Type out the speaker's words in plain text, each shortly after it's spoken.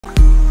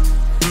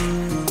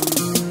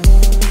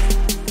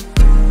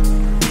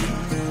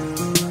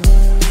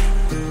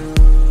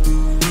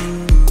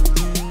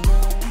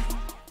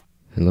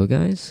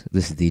Hello guys,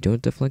 this is the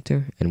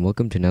DonutDeflector, and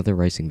welcome to another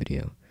Rising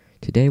video.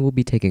 Today we'll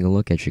be taking a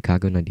look at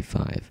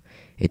Chicago95,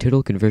 a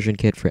total conversion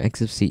kit for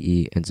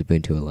XFCE and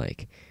Xubuntu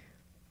alike.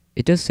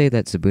 It does say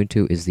that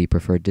Xubuntu is the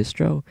preferred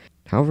distro,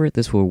 however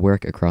this will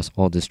work across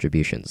all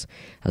distributions,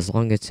 as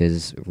long as it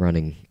is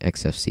running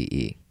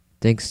XFCE.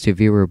 Thanks to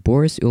viewer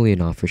Boris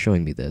Ulyanov for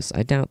showing me this.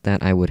 I doubt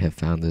that I would have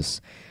found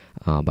this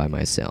by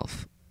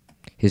myself.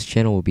 His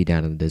channel will be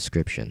down in the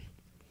description.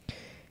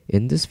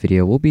 In this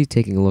video, we'll be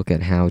taking a look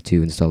at how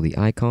to install the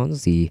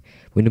icons, the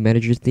window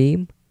manager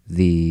theme,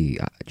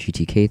 the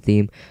GTK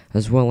theme,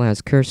 as well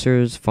as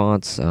cursors,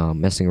 fonts,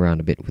 messing around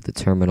a bit with the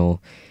terminal,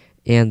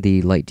 and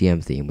the light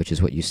DM theme, which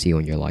is what you see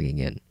when you're logging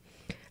in.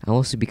 I'll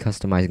also be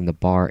customizing the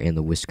bar and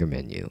the whisker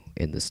menu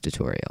in this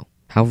tutorial.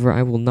 However,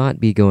 I will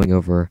not be going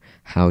over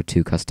how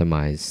to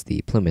customize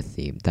the Plymouth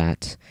theme.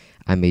 That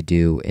I may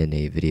do in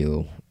a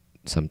video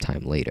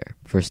sometime later.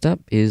 First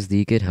up is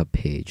the GitHub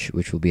page,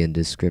 which will be in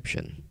the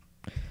description.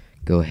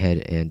 Go ahead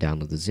and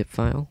download the zip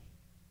file.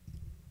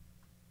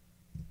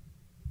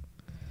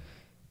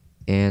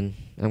 And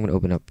I'm going to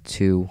open up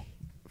two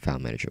file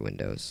manager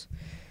windows.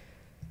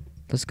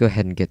 Let's go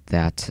ahead and get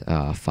that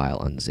file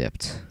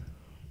unzipped.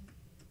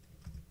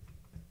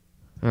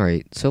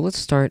 Alright, so let's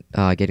start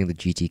getting the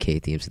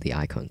GTK themes and the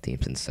icon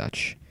themes and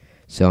such.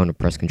 So I'm going to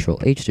press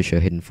Ctrl H to show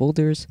hidden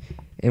folders,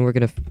 and we're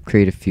going to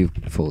create a few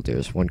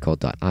folders, one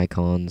called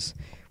 .icons,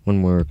 one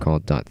more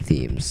called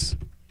 .themes.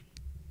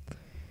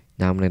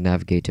 Now I'm going to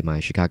navigate to my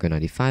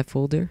Chicago95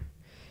 folder,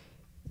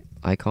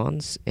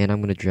 icons, and I'm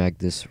going to drag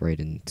this right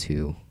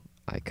into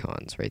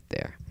icons right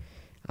there.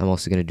 I'm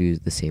also going to do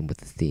the same with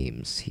the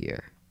themes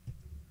here.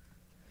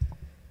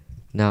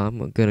 Now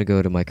I'm going to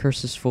go to my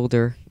cursors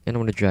folder, and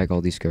I'm going to drag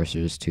all these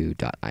cursors to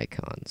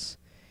 .icons.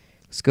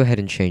 Let's go ahead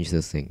and change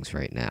those things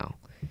right now.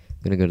 I'm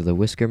going to go to the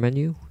whisker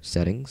menu,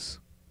 settings,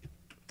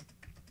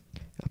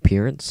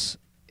 appearance,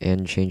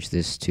 and change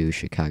this to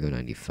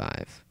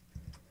Chicago95.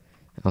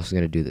 I'm also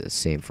going to do the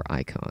same for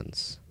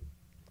icons.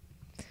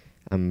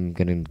 I'm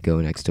going to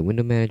go next to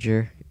Window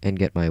Manager and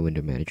get my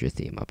Window Manager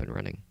theme up and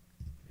running.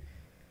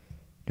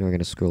 Now we're going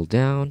to scroll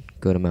down,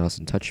 go to Mouse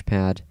and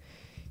Touchpad,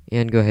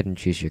 and go ahead and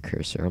choose your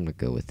cursor. I'm going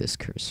to go with this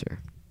cursor.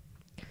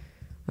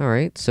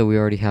 Alright, so we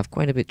already have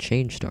quite a bit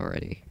changed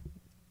already.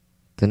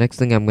 The next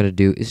thing I'm going to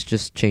do is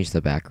just change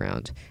the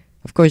background.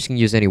 Of course you can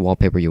use any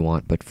wallpaper you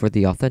want, but for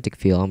the authentic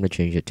feel I'm going to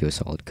change it to a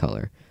solid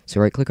color.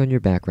 So right click on your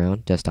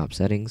background, desktop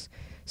settings,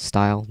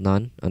 style,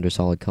 none, under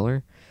solid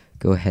color.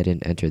 Go ahead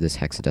and enter this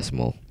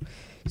hexadecimal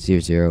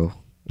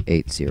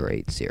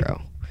 008080.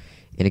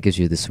 And it gives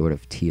you this sort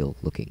of teal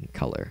looking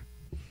color.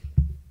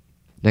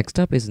 Next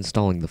up is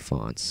installing the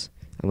fonts.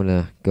 I'm going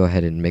to go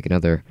ahead and make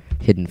another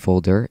hidden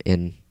folder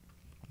in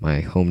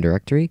my home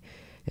directory.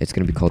 It's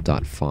going to be called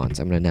 .fonts.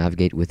 I'm going to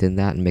navigate within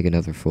that and make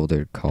another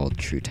folder called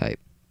TrueType.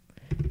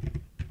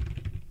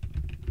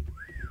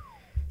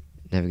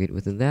 Navigate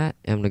within that,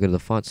 and I'm going to go to the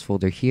fonts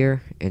folder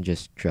here and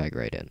just drag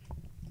right in.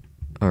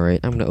 Alright,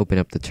 I'm going to open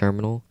up the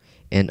terminal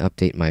and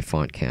update my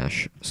font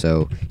cache.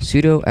 So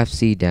sudo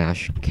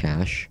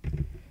fc-cache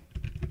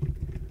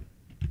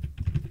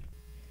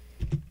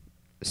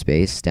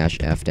space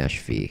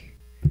 -f-v.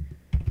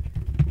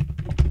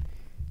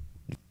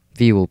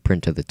 V will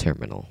print to the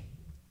terminal.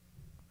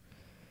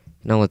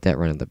 And I'll let that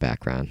run in the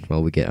background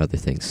while we get other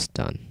things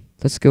done.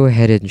 Let's go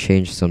ahead and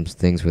change some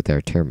things with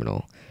our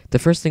terminal. The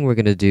first thing we're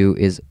going to do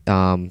is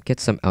get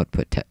some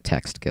output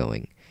text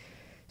going.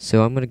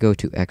 So I'm going to go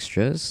to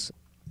Extras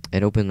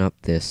and open up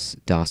this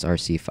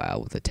 .rc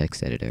file with a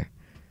text editor.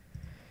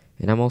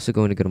 And I'm also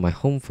going to go to my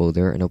home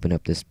folder and open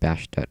up this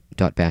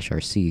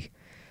 .bashrc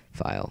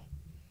file.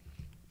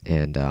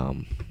 And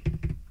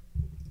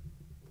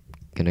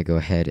gonna go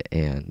ahead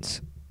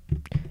and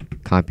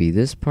copy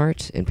this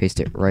part and paste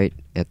it right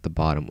at the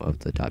bottom of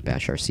the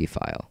 .bashrc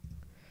file.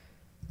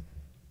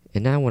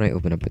 And now when I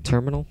open up a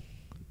terminal,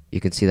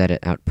 you can see that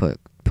it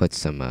puts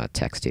some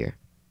text here.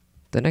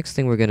 The next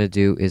thing we're going to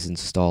do is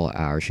install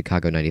our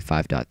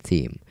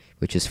Chicago95.theme,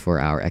 which is for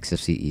our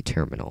XFCE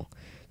terminal.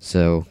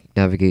 So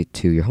navigate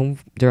to your home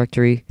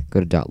directory, go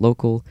to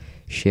 .local,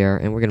 share,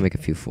 and we're going to make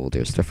a few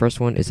folders. The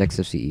first one is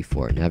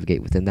XFCE4.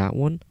 Navigate within that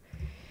one,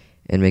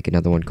 and make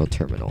another one called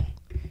terminal.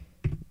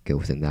 Go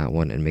within that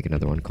one and make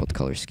another one called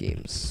color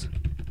schemes.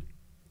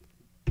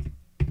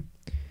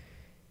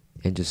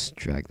 And just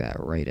drag that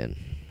right in.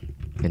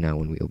 And now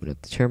when we open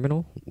up the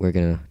terminal, we're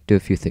going to do a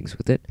few things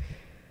with it.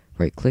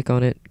 Right click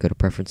on it, go to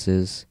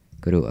preferences,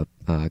 go to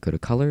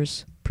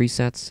colors,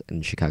 presets,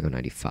 and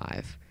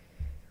Chicago95.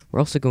 We're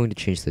also going to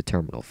change the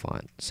terminal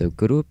font. So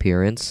go to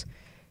appearance,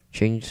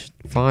 change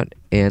font,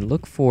 and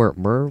look for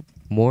more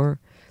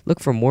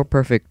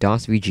perfect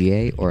DOS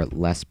VGA or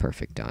less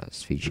perfect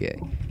DOS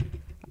VGA.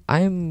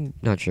 I'm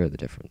not sure of the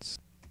difference.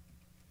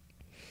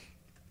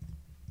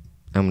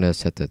 I'm going to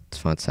set the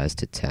font size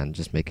to 10,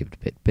 just make it a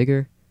bit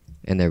bigger,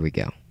 and there we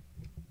go.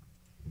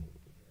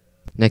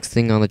 Next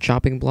thing on the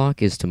chopping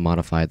block is to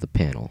modify the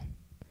panel.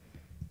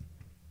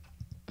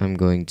 I'm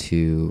going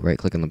to right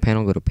click on the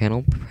panel, go to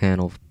panel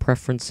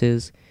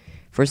preferences.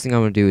 First thing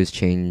I'm going to do is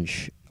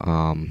change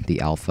the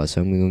alpha.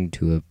 So I'm going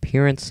to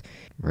appearance,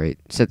 right,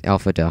 set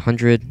alpha to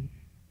 100,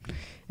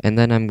 and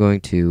then I'm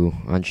going to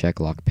uncheck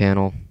lock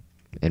panel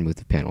and move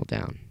the panel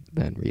down,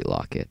 then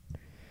relock it.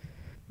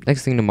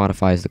 Next thing to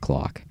modify is the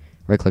clock.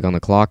 Right click on the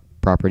clock,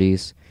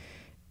 properties,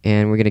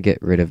 and we're going to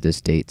get rid of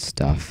this date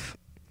stuff.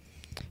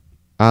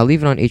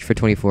 Leave it on H for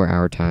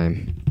 24-hour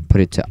time,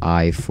 put it to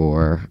I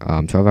for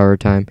 12-hour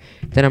time,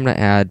 then I'm going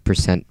to add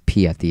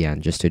 %P at the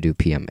end just to do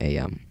PM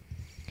AM.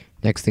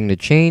 Next thing to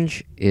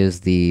change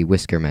is the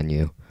whisker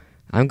menu.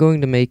 I'm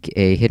going to make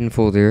a hidden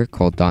folder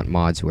called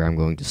 .mods where I'm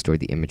going to store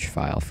the image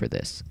file for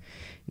this.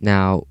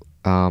 Now,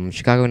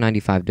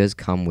 Chicago95 does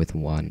come with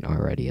one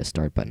already, a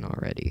start button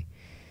already,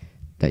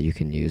 that you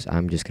can use.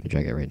 I'm just going to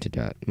drag it right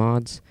into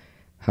 .mods.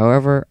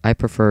 However, I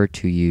prefer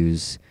to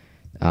use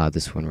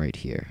this one right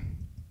here.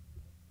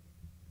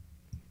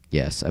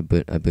 Yes,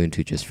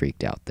 Ubuntu just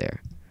freaked out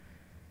there.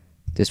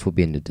 This will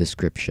be in the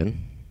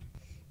description.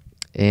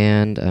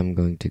 And I'm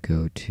going to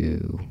go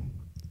to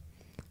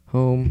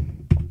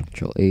Home,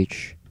 Control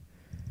H,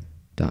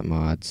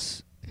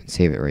 .mods, and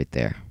save it right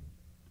there.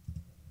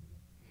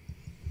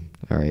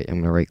 Alright, I'm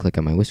going to right click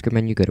on my whisker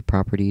menu, go to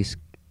Properties,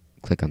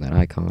 click on that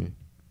icon,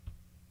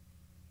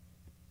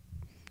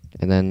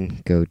 and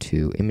then go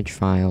to Image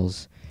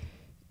Files,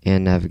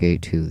 and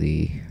navigate to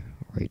the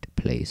right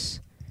place.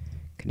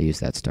 I'm going to use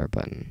that start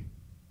button.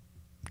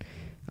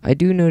 I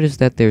do notice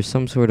that there's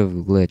some sort of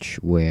glitch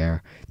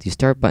where the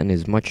start button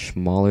is much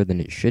smaller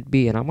than it should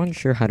be, and I'm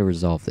unsure how to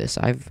resolve this.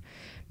 I've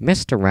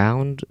messed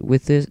around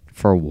with it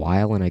for a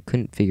while and I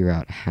couldn't figure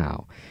out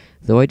how.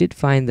 Though I did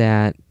find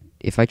that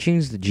if I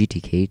change the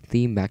GTK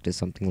theme back to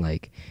something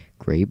like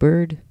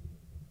Graybird,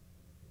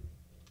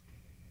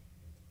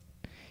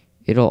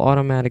 it'll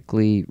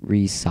automatically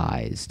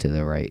resize to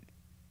the right.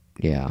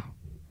 Yeah,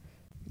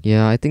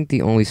 I think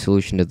the only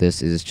solution to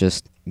this is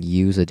just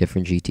use a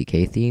different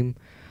GTK theme.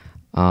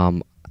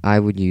 I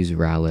would use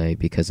Raleigh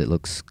because it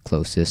looks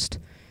closest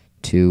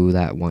to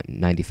that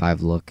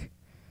 195 look,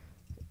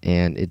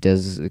 and it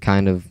does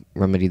kind of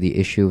remedy the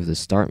issue of the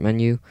start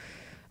menu.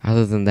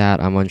 Other than that,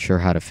 I'm unsure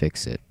how to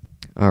fix it.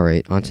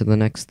 Alright, on to the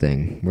next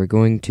thing. We're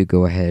going to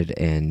go ahead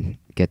and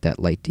get that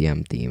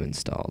LightDM theme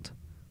installed.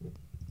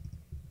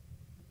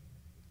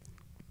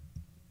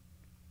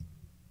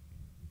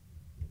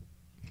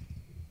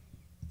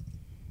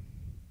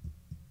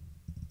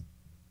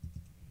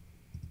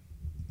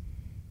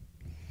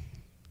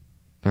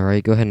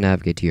 Alright, go ahead and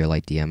navigate to your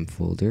LightDM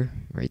folder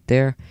right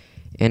there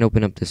and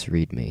open up this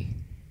README.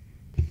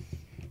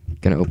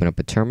 Gonna open up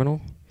a terminal,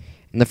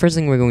 and the first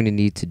thing we're going to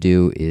need to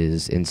do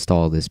is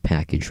install this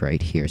package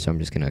right here. So I'm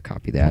just gonna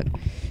copy that,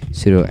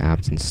 sudo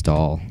apt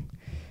install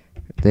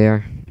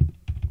there.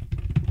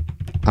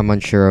 I'm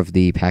unsure of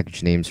the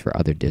package names for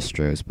other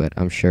distros, but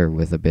I'm sure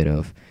with a bit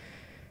of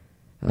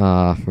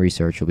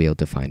research you'll be able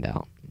to find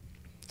out.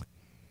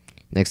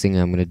 Next thing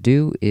I'm gonna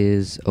do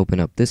is open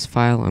up this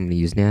file. I'm gonna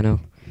use nano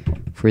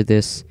for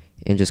this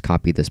and just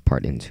copy this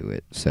part into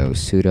it. So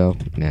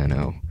sudo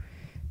nano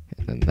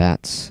and then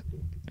that's,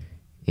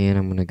 and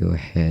I'm gonna go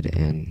ahead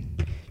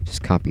and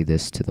just copy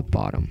this to the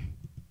bottom.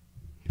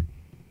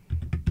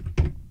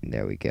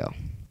 There we go.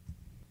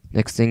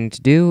 Next thing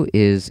to do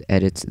is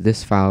edit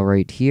this file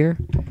right here,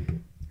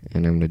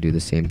 and I'm gonna do the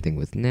same thing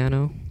with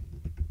nano.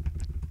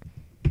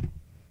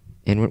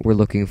 And what we're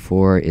looking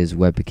for is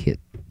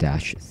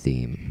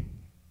WebKit-theme.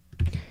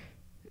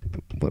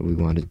 What we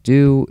want to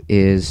do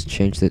is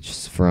change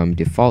this from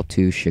default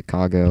to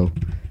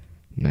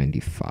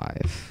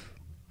Chicago95.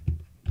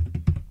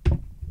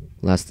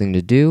 Last thing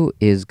to do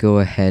is go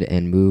ahead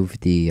and move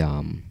the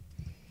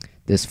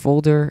this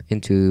folder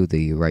into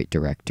the right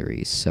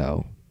directory.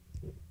 So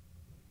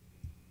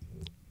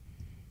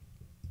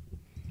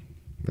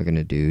we're going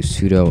to do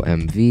sudo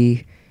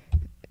mv,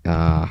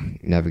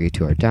 navigate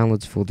to our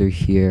downloads folder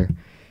here,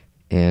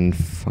 and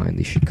find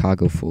the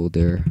Chicago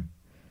folder.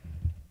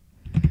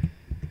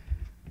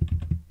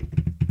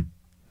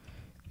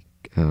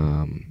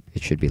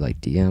 It should be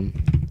LightDM,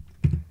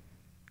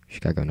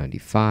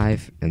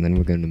 Chicago95, and then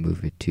we're going to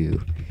move it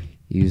to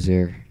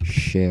user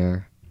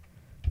share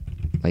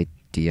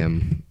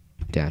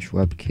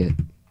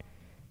LightDM-WebKit,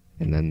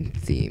 and then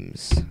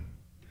themes.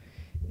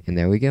 And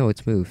there we go,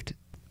 it's moved.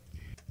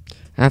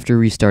 After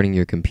restarting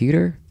your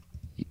computer,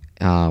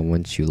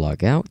 once you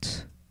log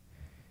out,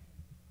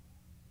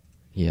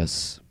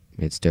 yes,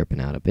 it's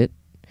derping out a bit,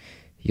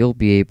 you'll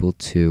be able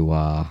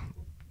to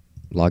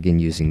log in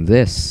using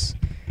this,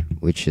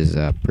 which is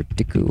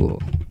pretty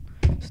cool.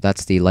 So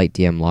that's the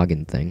LightDM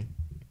login thing.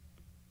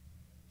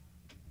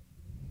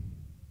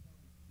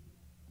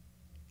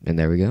 And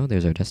there we go,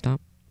 there's our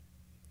desktop.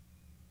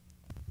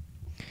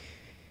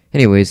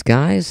 Anyways,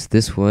 guys,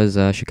 this was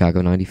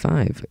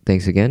Chicago95.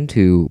 Thanks again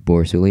to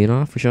Boris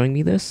Ulyanov for showing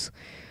me this.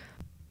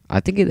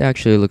 I think it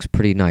actually looks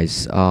pretty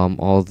nice,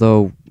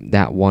 although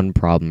that one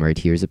problem right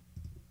here is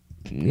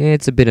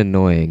it's a bit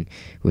annoying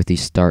with the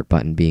start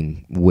button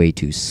being way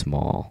too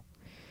small.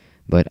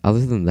 But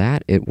other than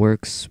that, it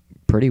works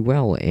pretty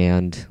well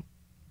and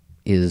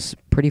is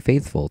pretty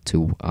faithful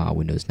to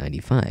Windows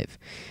 95.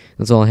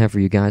 That's all I have for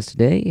you guys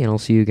today, and I'll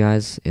see you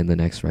guys in the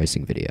next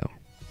ricing video.